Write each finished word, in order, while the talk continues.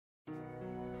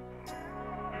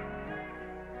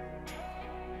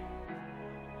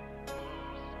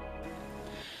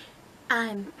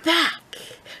I'm back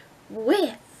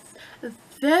with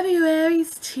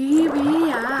February's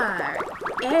TBR,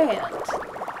 and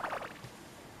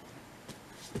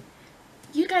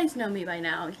you guys know me by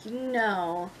now. You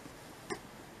know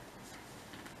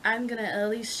I'm gonna at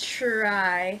least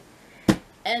try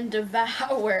and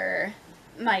devour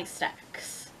my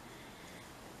stacks.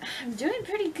 I'm doing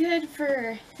pretty good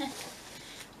for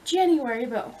January,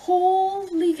 but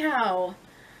holy cow,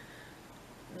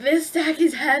 this stack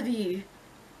is heavy.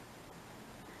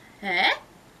 Eh?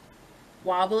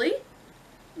 Wobbly?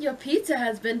 Your pizza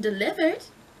has been delivered.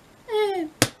 Eh.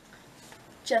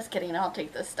 Just kidding, I'll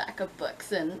take this stack of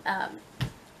books and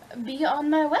be on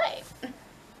my way.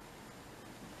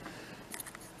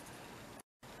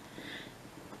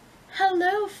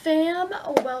 Hello fam,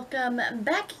 welcome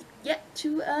back yet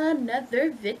to another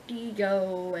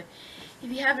video.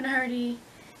 If you haven't already,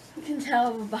 you can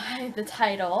tell by the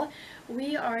title,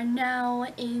 we are now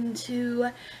into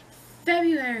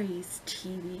February's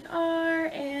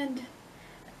TBR, and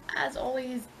as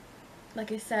always,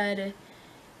 like I said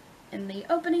in the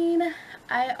opening,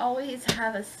 I always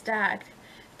have a stack.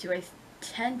 Do I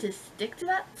tend to stick to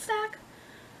that stack?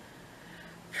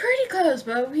 Pretty close,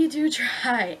 but we do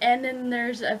try. And then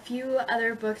there's a few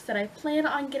other books that I plan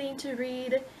on getting to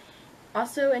read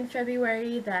also in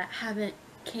February that haven't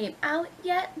came out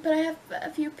yet, but I have a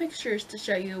few pictures to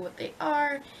show you what they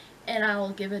are, and I will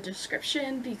give a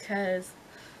description because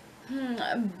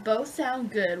both sound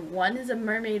good. One is a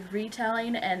mermaid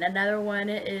retelling and another one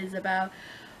is about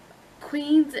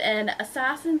queens and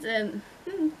assassins, and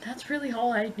that's really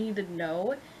all I need to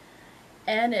know.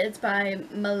 And it's by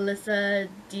Melissa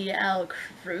D.L.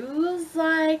 Cruz.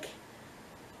 Like,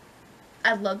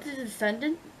 I love the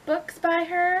Descendant books by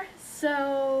her,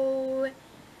 so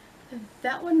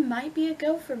that one might be a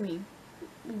go for me.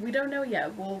 We don't know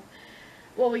yet.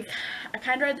 I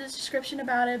kind of read the description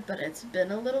about it, but it's been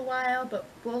a little while, but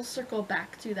we'll circle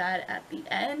back to that at the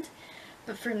end.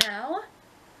 But for now,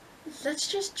 let's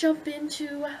just jump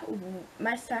into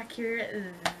my stack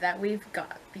here that we've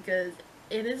got, because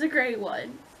it is a great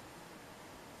one,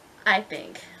 I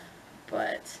think,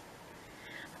 but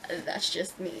that's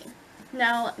just me.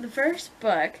 Now, the first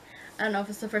book, I don't know if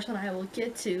it's the first one I will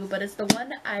get to, but it's the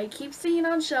one I keep seeing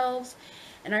on shelves,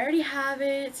 and I already have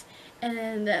it,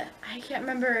 and I can't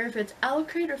remember if it's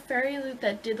Alcrate or Fairy Loot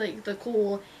that did like the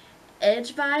cool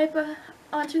edge vibe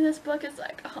onto this book. It's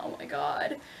like, oh my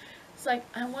god. It's like,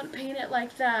 I want to paint it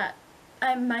like that.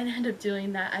 I might end up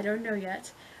doing that, I don't know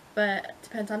yet, but it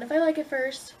depends on if I like it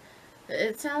first.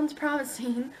 It sounds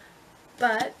promising,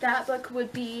 but that book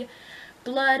would be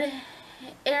Blood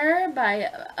Air by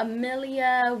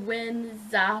Amelia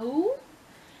Winzahu.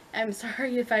 I'm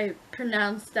sorry if I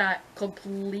pronounced that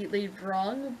completely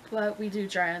wrong, but we do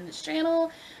try on this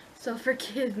channel, so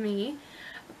forgive me.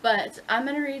 But I'm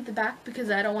going to read the back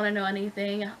because I don't want to know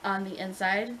anything on the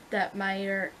inside that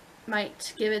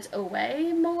might give it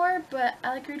away more, but I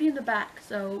like reading the back,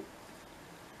 so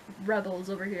rebels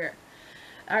over here.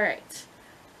 Alright.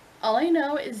 All I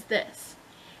know is this.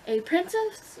 A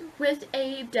princess with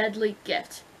a deadly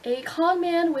gift. A con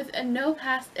man with a no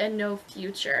past and no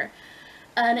future.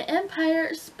 An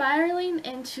empire spiraling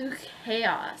into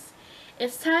chaos.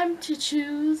 It's time to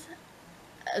choose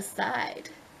a side.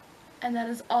 And that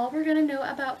is all we're going to know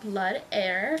about Blood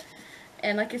Air.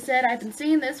 And like I said, I've been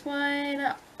seeing this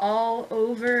one all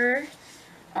over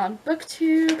on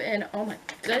BookTube, and oh my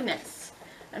goodness.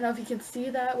 I don't know if you can see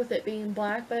that with it being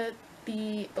black, but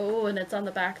and it's on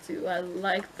the back too. I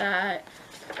like that.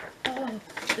 Oh,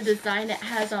 the design it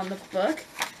has on the book.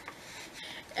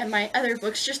 And my other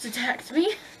books just attacked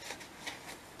me.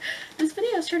 This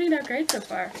video is turning out great so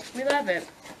far. We love it.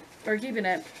 We're keeping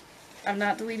it. I'm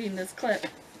not deleting this clip.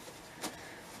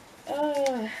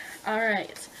 Oh,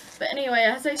 alright. But anyway,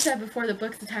 as I said before the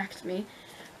books attacked me,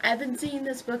 I've been seeing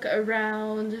this book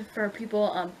around for people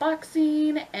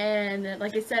unboxing, and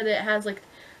like I said, it has like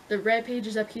the red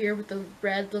pages up here with the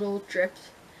red little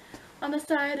drips on the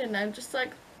side, and I'm just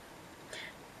like,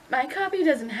 my copy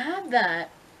doesn't have that.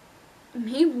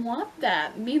 Me want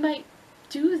that. Me might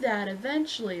do that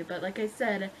eventually, but like I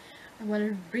said, I want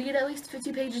to read at least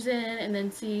 50 pages in and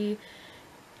then see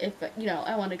if,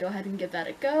 I want to go ahead and give that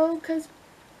a go, because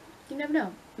you never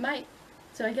know. Might.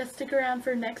 So I guess stick around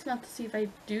for next month to see if I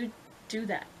do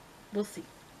that. We'll see.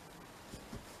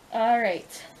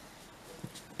 Alright.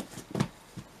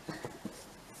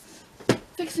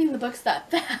 Fixing the books that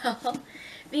fell.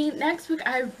 The next book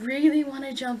I really want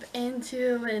to jump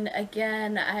into, and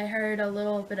again, I heard a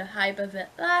little bit of hype of it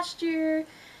last year.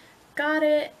 Got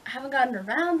it. Haven't gotten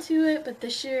around to it, but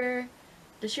this year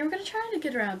this year we're going to try to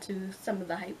get around to some of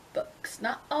the hype books.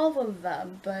 Not all of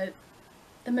them, but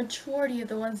the majority of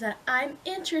the ones that I'm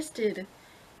interested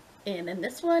in. And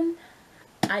this one,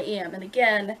 I am. And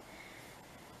again,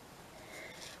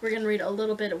 we're going to read a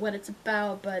little bit of what it's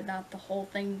about, but not the whole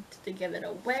thing to give it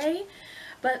away.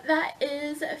 But that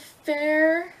is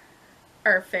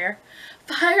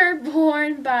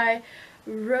Fireborn by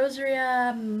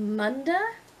Rosaria Munda.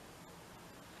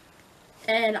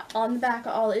 And on the back,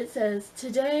 all it says,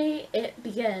 today it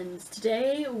begins.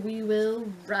 Today we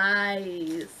will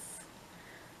rise.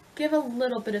 Give a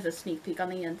little bit of a sneak peek on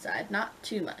the inside, not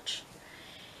too much.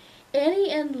 Annie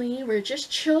and Lee were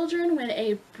just children when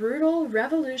a brutal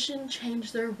revolution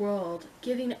changed their world,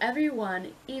 giving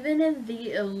everyone, even in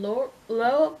the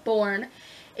low-born,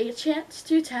 a chance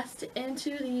to test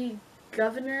into the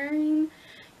governing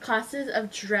classes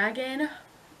of dragon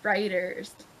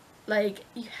riders. Like,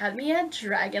 you had me at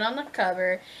dragon on the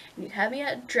cover, and you had me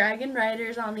at dragon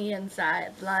riders on the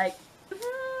inside. Like,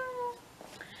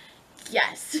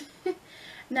 yes.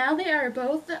 Now they are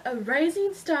both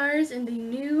rising stars in the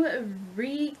new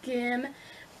regime,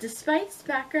 despite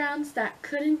backgrounds that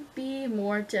couldn't be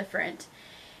more different.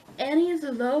 Annie's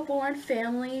low-born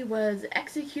family was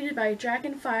executed by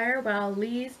Dragonfire, while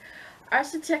Lee's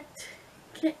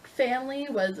aristocratic family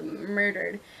was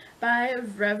murdered by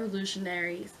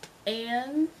revolutionaries.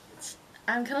 And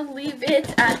I'm gonna leave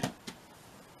it at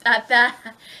that.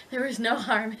 There was no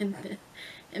harm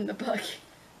in the book.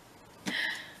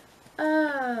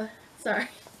 Sorry.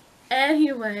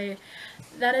 Anyway,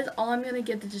 that is all I'm gonna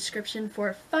give the description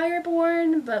for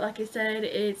Fireborn, but like I said,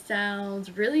 it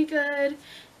sounds really good.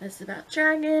 It's about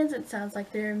dragons. It sounds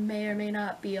like there may or may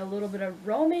not be a little bit of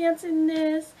romance in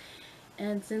this.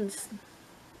 And since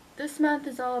this month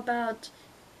is all about,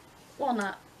 well,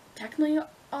 not technically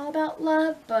all about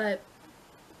love, but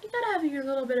you gotta have your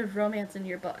little bit of romance in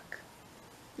your book.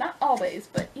 Not always,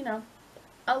 but you know,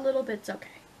 a little bit's okay.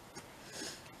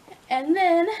 And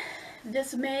then,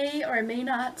 this may or may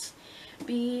not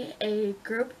be a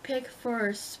group pick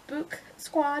for Spook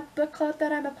Squad book club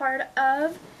that I'm a part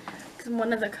of. I'm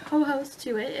one of the co-hosts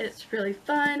to it. It's really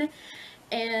fun.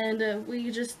 And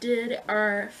we just did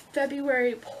our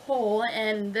February poll,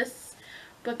 and this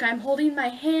book I'm holding in my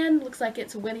hand looks like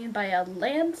it's winning by a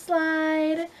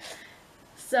landslide.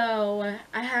 So,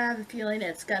 I have a feeling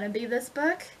it's gonna be this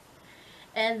book.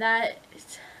 And that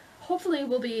hopefully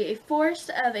will be A Force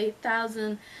of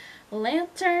 1,000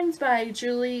 Lanterns by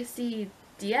Julie C.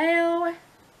 Diao.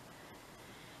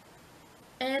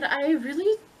 And I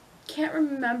really can't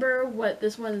remember what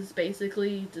this one is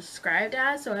basically described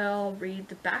as, so I'll read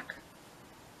the back.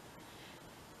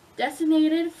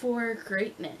 Designated for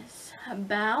greatness,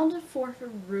 bound for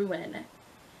ruin.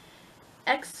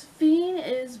 Exphine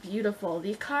is beautiful.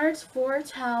 The cards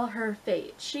foretell her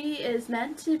fate. She is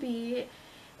meant to be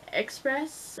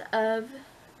express of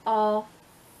all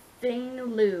thing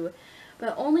Lu,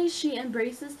 but only she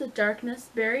embraces the darkness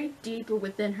buried deep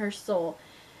within her soul.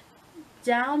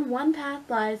 Down one path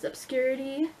lies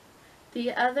obscurity,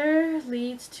 the other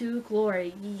leads to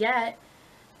glory, yet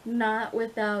not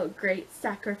without great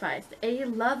sacrifice. A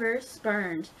lover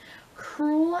spurned,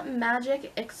 cruel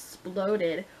magic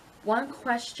exploded, one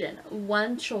question,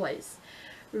 one choice.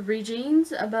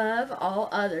 Regimes above all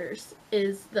others.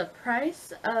 Is the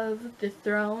price of the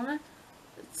throne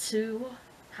too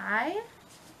high?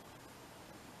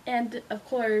 And of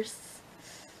course,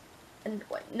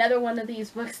 another one of these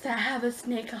books that have a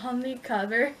snake on the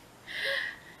cover.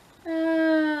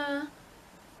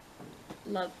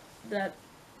 Love that.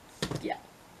 Yeah,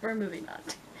 we're moving on.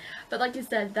 But like I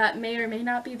said, that may or may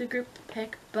not be the group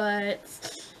pick,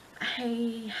 but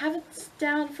I have it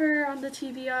down for on the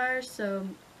TBR, so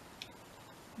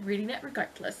reading it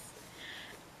regardless.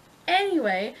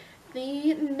 Anyway,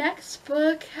 the next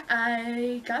book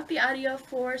I got the audio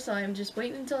for, so I'm just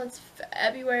waiting until it's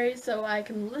February so I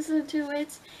can listen to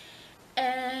it.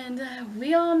 And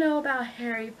we all know about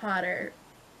Harry Potter.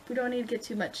 We don't need to get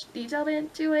too much detail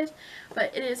into it,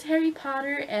 but it is Harry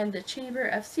Potter and the Chamber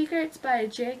of Secrets by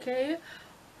J.K.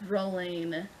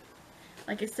 Rowling.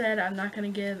 Like I said, I'm not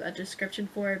going to give a description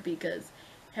for it because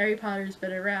Harry Potter's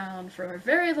been around for a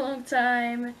very long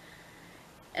time,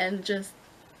 and just,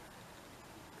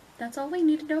 that's all we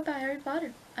need to know about Harry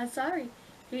Potter. I'm sorry.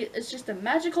 It's just a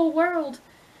magical world,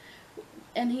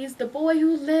 and he's the boy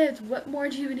who lived. What more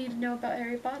do you need to know about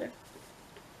Harry Potter?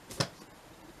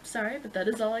 Sorry, but that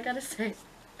is all I gotta say.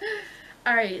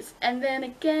 Alright, and then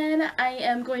again, I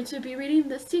am going to be reading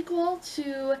the sequel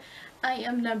to I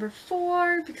Am Number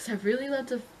 4, because I really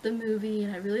loved the movie,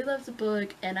 and I really loved the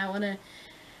book, and I want to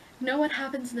know what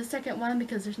happens in the second one,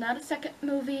 because there's not a second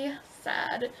movie.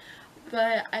 sad.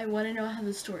 But I want to know how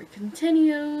the story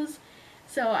continues.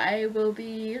 So I will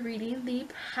be reading The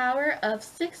Power of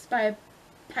Six by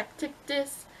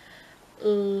Pacticus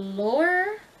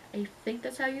Lore. I think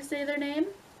that's how you say their name.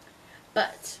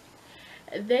 But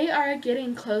they are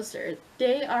getting closer.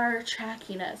 They are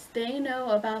tracking us. They know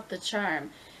about the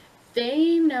charm.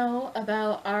 They know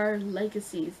about our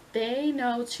legacies. They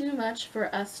know too much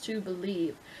for us to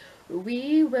believe.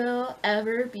 We will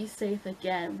ever be safe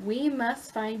again. We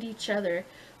must find each other.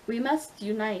 We must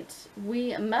unite.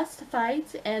 We must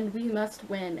fight and we must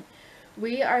win.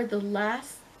 We are the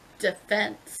last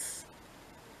defense.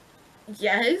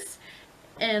 Yes.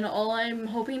 And all I'm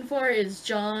hoping for is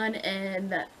John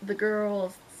and the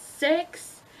girl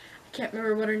 6. I can't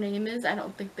remember what her name is. I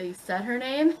don't think they said her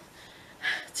name.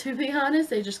 To be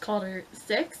honest, they just called her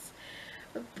 6.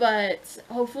 But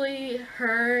hopefully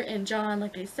her and John,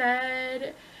 like they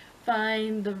said,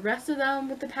 find the rest of them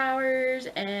with the powers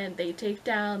and they take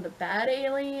down the bad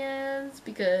aliens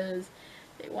because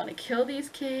they want to kill these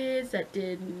kids that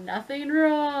did nothing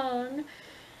wrong.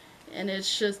 And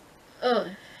it's just, ugh.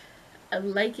 I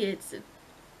like it. It's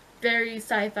very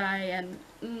sci-fi, and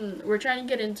we're trying to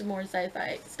get into more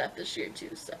sci-fi stuff this year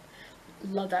too, so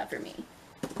love that for me.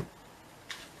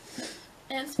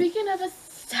 And speaking of a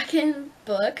second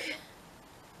book,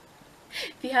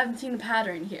 if you haven't seen the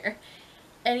pattern here,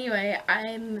 anyway,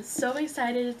 I'm so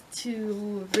excited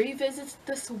to revisit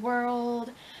this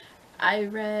world. I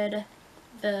reread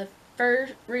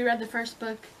the first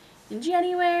book in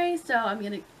January, so I'm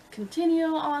gonna continue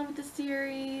on with the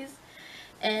series.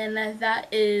 And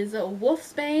that is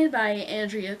Wolfsbane by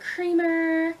Andrea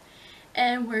Creamer.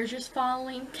 And we're just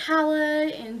following Calla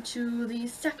into the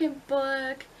second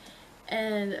book.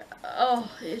 And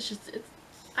oh,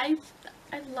 I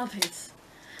love it.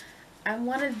 I'm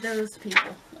one of those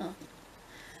people. Oh.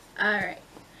 Alright.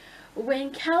 When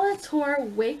Calator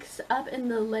wakes up in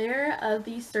the lair of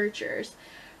the Searchers,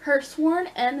 her sworn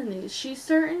enemies, she's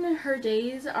certain her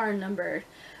days are numbered.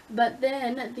 But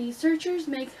then the Searchers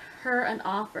make her an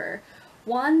offer,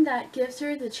 one that gives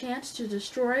her the chance to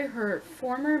destroy her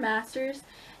former masters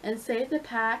and save the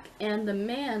pack and the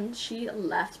man she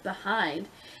left behind.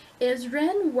 Is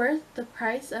Ren worth the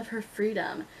price of her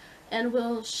freedom? And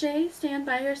will Shay stand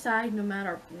by her side no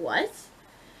matter what?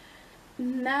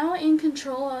 Now in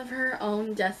control of her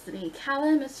own destiny,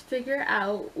 Calla must figure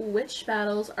out which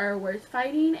battles are worth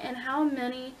fighting and how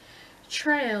many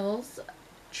trials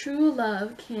true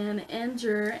love can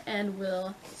endure and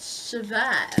will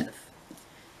survive.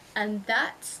 And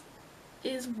that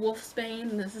is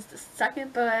Wolfsbane. This is the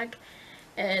second book,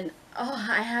 and oh,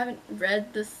 I haven't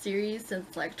read this series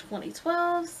since like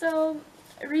 2012, so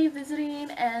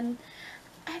revisiting, and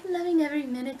I'm loving every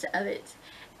minute of it.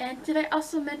 And did I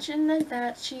also mention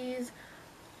that she's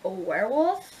a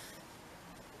werewolf?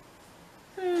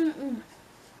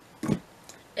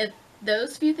 If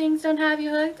those few things don't have you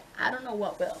hooked, I don't know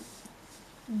what will.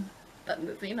 But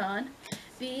moving on.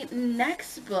 The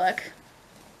next book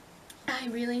I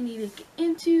really need to get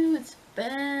into. It's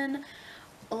been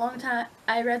a long time.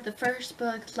 I read the first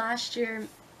book last year.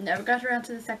 Never got around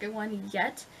to the second one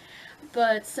yet.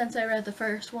 But since I read the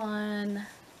first one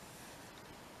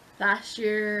last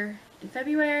year in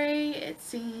February, it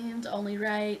seemed only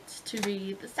right to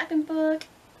read the second book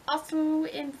also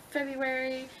in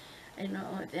February. I don't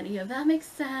know if any of that makes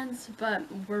sense, but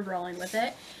we're rolling with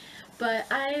it. But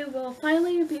I will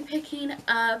finally be picking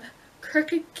up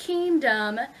Crooked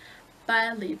Kingdom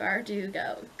by Leigh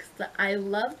Bardugo. Because I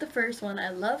love the first one. I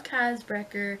love Kaz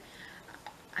Brekker.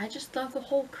 I just love the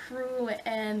whole crew,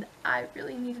 and I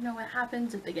really need to know what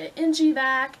happens if they get Inji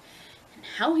back, and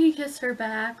how he gets her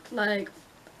back. Like,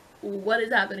 what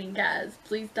is happening, Kaz?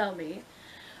 Please tell me.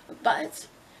 But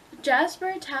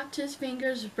Jasper tapped his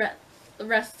fingers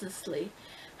restlessly.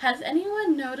 Has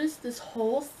anyone noticed this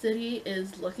whole city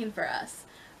is looking for us,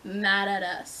 mad at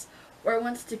us, or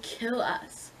wants to kill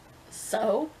us?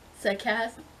 So, said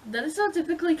Kaz. That is so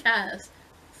typically Kaz.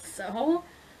 So?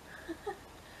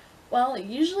 Well,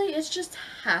 usually it's just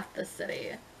half the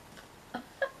city.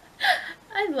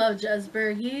 I love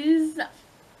Jasper. He's...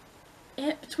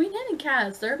 Between him and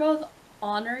Kaz, they're both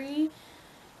ornery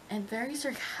and very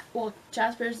sarcastic. Well,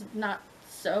 Jasper's not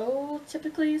so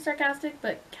typically sarcastic,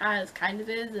 but Kaz kind of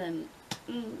is, and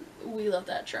we love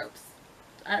that tropes.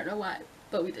 I don't know why,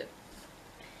 but we do.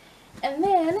 And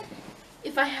then,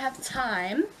 if I have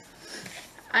time,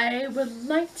 I would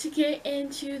like to get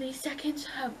into the second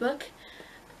book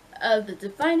of the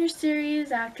Diviner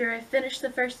series after I finish the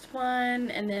first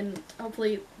one, and then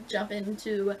hopefully jump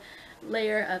into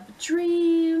Layer of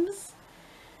Dreams.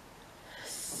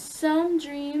 Some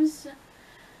dreams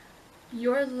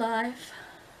Your life.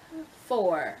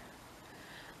 4.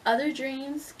 Other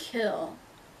dreams kill.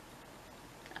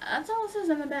 That's all it says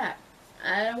on the back.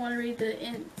 I don't want to read the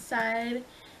inside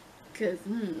because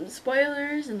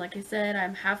spoilers, and like I said,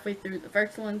 I'm halfway through the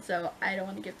first one, so I don't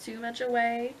want to give too much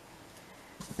away.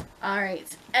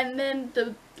 Alright, and then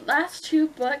the last 2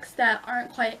 books that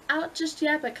aren't quite out just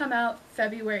yet, but come out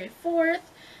February 4th,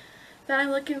 that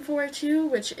I'm looking forward to,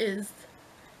 which is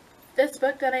this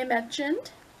book that I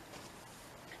mentioned,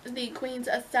 The Queen's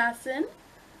Assassin.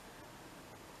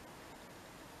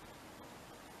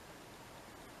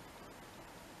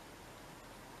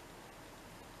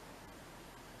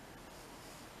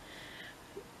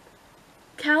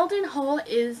 Caldon Hall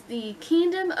is the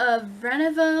kingdom of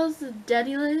Renevo's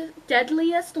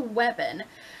deadliest weapon.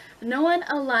 No one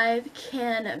alive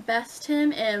can best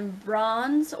him in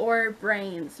bronze or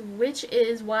brains, which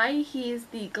is why he's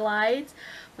the Glide's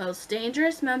most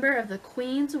dangerous member of the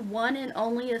Queen's one and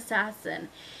only assassin.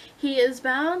 He is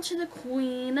bound to the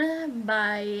Queen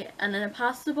by an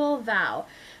impossible vow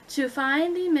to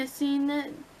find the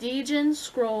missing Degen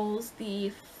scrolls, the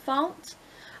font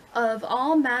of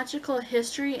all magical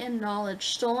history and knowledge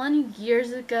stolen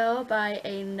years ago by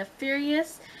a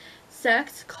nefarious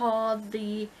sect called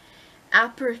the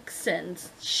Aprixens.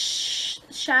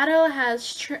 Shadow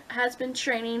has been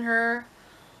training her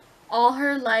all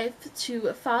her life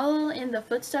to follow in the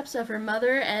footsteps of her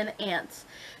mother and aunts,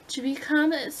 to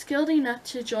become skilled enough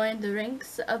to join the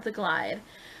ranks of the Glide.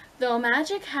 Though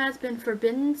magic has been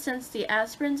forbidden since the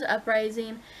Aspirants'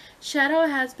 uprising, Shadow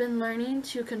has been learning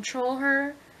to control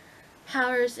her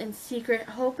powers in secret,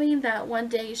 hoping that one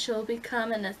day she'll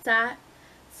become an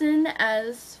assassin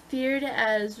as feared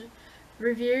as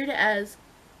revered as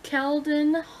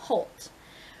Keldon Holt.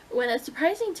 When a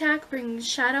surprising attack brings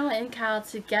Shadow and Cal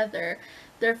together,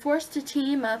 they're forced to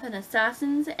team up as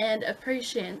assassins and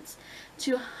apprentices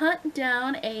to hunt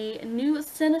down a new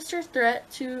sinister threat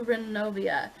to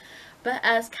Renovia. But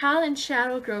as Cal and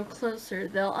Shadow grow closer,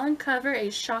 they'll uncover a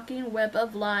shocking web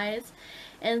of lies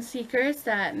and secrets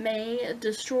that may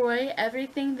destroy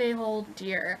everything they hold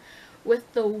dear.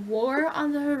 With the war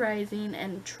on the horizon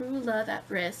and true love at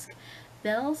risk,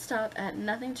 they'll stop at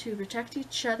nothing to protect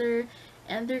each other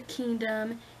and their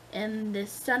kingdom in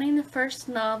this stunning first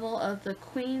novel of the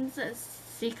Queen's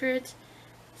Secret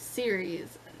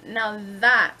series. Now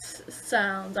that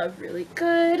sounds really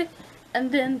good.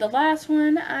 And then the last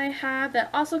one I have that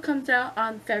also comes out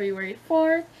on February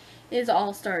 4th is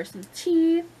All Stars and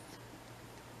Teeth.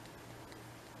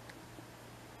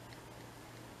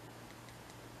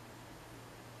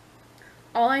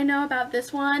 All I know about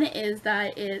this one is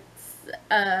that it's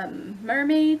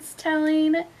mermaids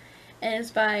telling, and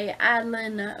it's by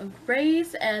Adeline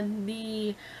Grace, and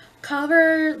the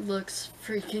cover looks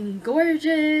freaking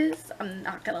gorgeous, I'm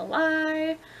not gonna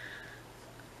lie.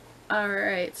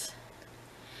 Alright.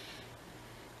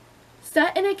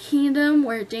 Set in a kingdom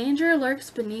where danger lurks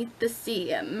beneath the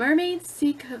sea, mermaids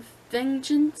seek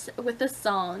vengeance with a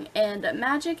song, and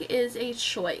magic is a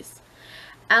choice.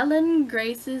 Alan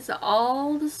Grace's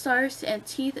All the Stars and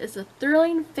Teeth is a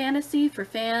thrilling fantasy for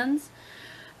fans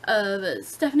of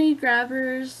Stephanie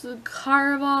Graber's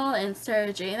Caraval and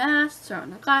Sarah J. Maas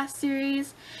Throne of Glass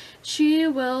series. She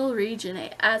will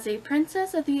regenerate as a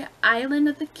princess of the island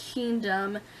of the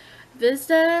kingdom.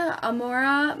 Vista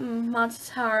Amora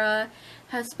Montara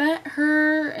has spent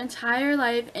her entire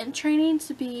life in training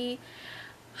to be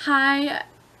High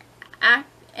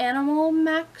Animal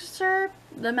Master,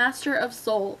 the Master of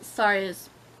Soul. Sorry,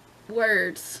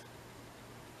 words.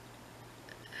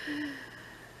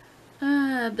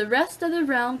 The rest of the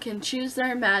realm can choose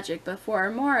their magic, but for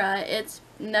Amora, it's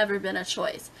never been a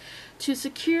choice. To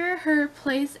secure her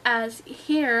place as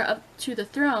heir to the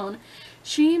throne,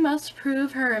 she must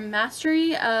prove her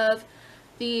mastery of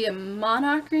the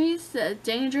monarchy's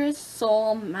dangerous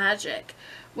soul magic.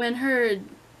 When her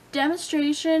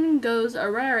demonstration goes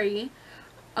awry,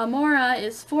 Amora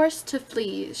is forced to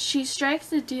flee. She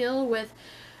strikes a deal with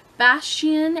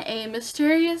Bastian, a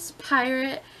mysterious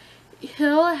pirate.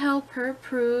 He'll help her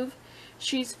prove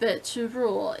she's fit to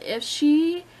rule if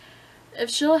she'll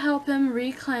help him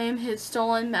reclaim his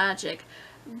stolen magic.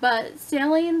 But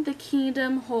sailing the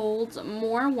kingdom holds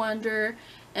more wonder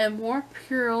and more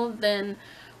pure than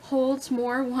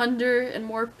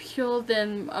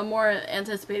Amora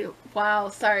anticipated. Wow,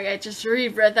 sorry, I just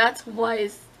reread that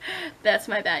twice. That's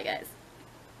my bad, guys.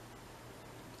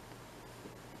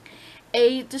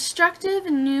 A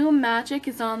destructive new magic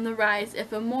is on the rise. If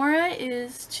Amora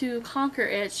is to conquer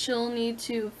it, she'll need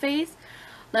to face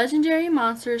legendary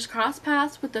monsters, cross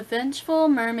paths with the vengeful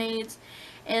mermaids,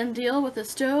 and deal with a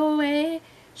stowaway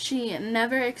she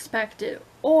never expected,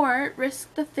 or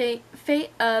risk the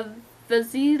fate of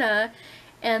Vizita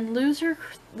and lose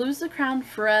the crown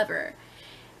forever.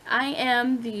 I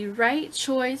am the right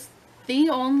choice, the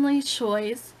only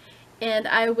choice, and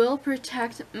I will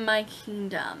protect my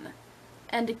kingdom.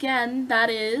 And again, that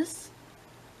is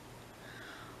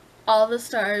all the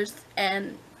stars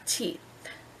and teeth.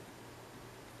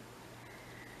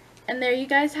 And there you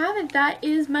guys have it. That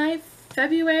is my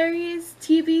February's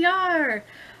TBR.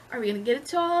 Are we going to get it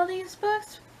to all these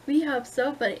books? We hope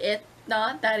so, but if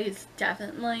not, that is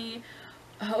definitely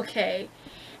okay.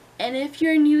 And if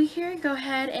you're new here, go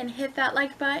ahead and hit that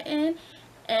like button,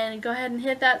 and go ahead and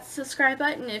hit that subscribe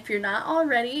button if you're not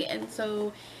already, and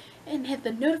hit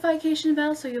the notification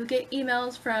bell so you'll get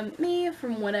emails from me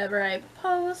from whenever I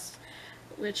post,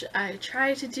 which I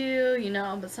try to do,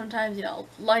 but sometimes,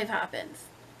 life happens.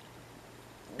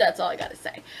 That's all I gotta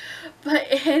say. But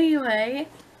anyway,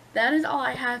 that is all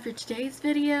I have for today's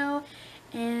video,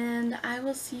 and I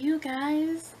will see you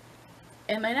guys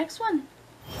in my next one,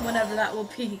 whenever that will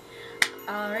be.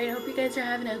 Alright, I hope you guys are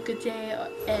having a good day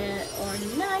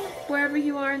or night, wherever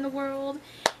you are in the world.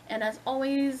 And as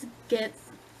always, get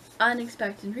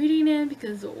unexpected reading in,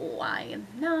 because why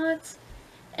not?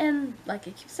 And like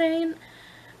I keep saying,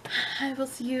 I will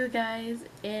see you guys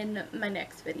in my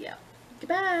next video.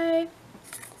 Goodbye!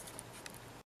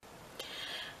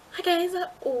 Hi guys,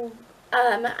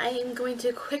 I am going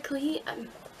to quickly,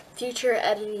 future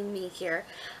editing me here,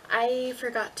 I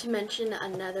forgot to mention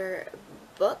another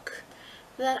book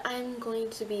that I'm going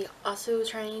to be also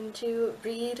trying to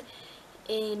read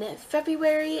in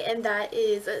February, and that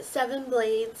is Seven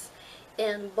Blades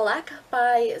in Black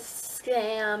by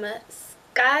Sam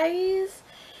Skies.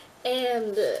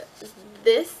 And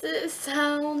this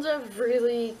sounds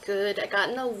really good. I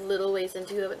gotten a little ways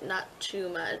into it, but not too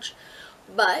much.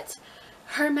 But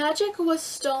her magic was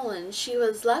stolen. She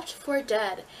was left for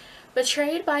dead,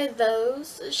 betrayed by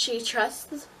those she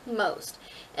trusts most,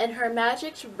 and her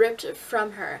magic ripped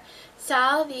from her.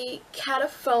 Sal the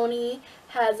Cataphony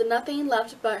has nothing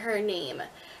left but her name,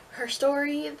 her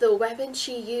story, the weapon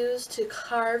she used to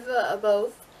carve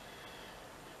both.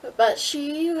 But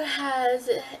she has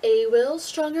a will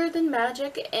stronger than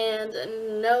magic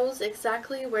and knows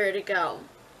exactly where to go.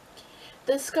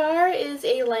 The Scar is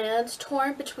a land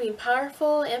torn between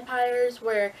powerful empires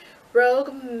where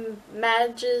rogue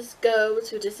mages go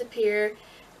to disappear,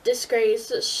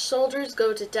 disgraced soldiers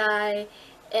go to die,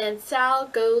 and Sal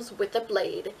goes with a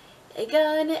blade, a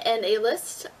gun, and a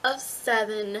list of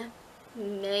 7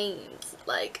 names.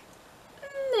 Like,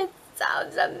 it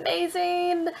sounds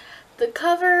amazing. The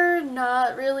cover,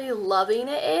 not really loving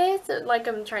it. Like,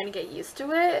 I'm trying to get used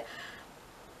to it.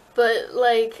 But,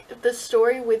 like, the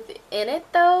story within it,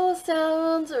 though,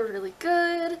 sounds really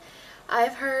good.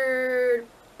 I've heard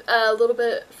a little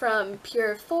bit from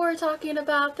Pure 4 talking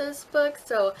about this book,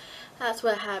 so that's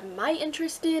what had my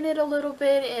interest in it a little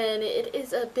bit, and it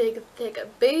is a big, thick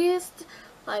beast,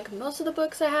 like most of the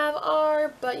books I have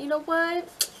are, but you know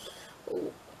what?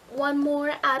 One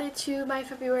more added to my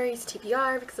February's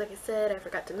TBR, because like I said, I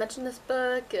forgot to mention this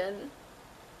book, and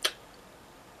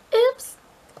oops!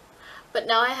 But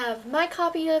now I have my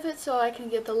copy of it, so I can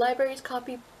get the library's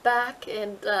copy back,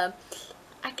 and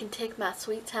I can take my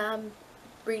sweet time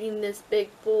reading this big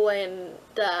boy, and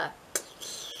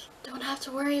don't have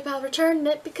to worry about returning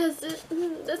it, because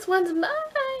this one's mine.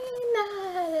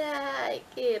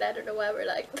 I don't know why we're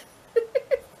like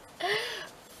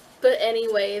But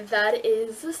anyway, that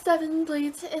is the 7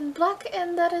 Blades in Black,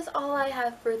 and that is all I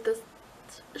have for this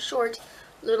short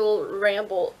little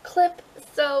ramble clip.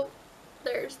 So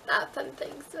there's that fun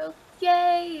thing. So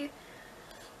yay!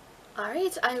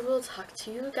 Alright, I will talk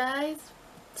to you guys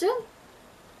soon.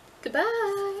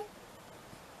 Goodbye!